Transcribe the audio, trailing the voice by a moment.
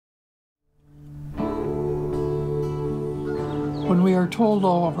When we are told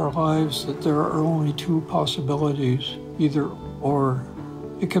all of our lives that there are only two possibilities, either or,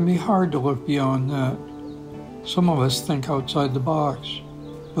 it can be hard to look beyond that. Some of us think outside the box,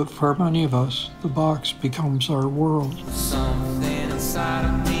 but for many of us, the box becomes our world.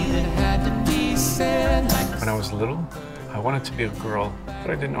 When I was little, I wanted to be a girl,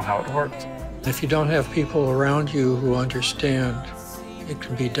 but I didn't know how it worked. If you don't have people around you who understand, it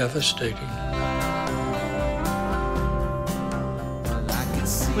can be devastating.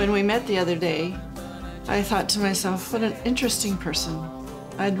 When we met the other day, I thought to myself, what an interesting person.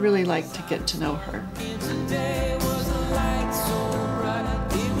 I'd really like to get to know her.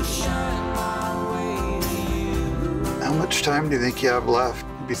 How much time do you think you have left?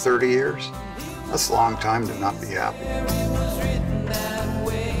 Maybe 30 years? That's a long time to not be happy.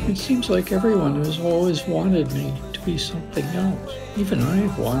 It seems like everyone has always wanted me to be something else. Even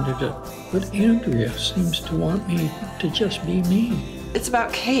I've wanted it, but Andrea seems to want me to just be me. It's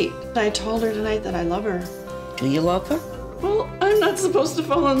about Kate. I told her tonight that I love her. Do you love her? Well, I'm not supposed to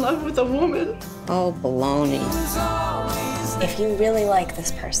fall in love with a woman. Oh, baloney. If you really like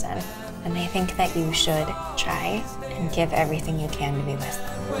this person, then I think that you should try and give everything you can to be with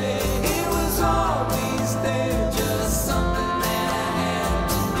them.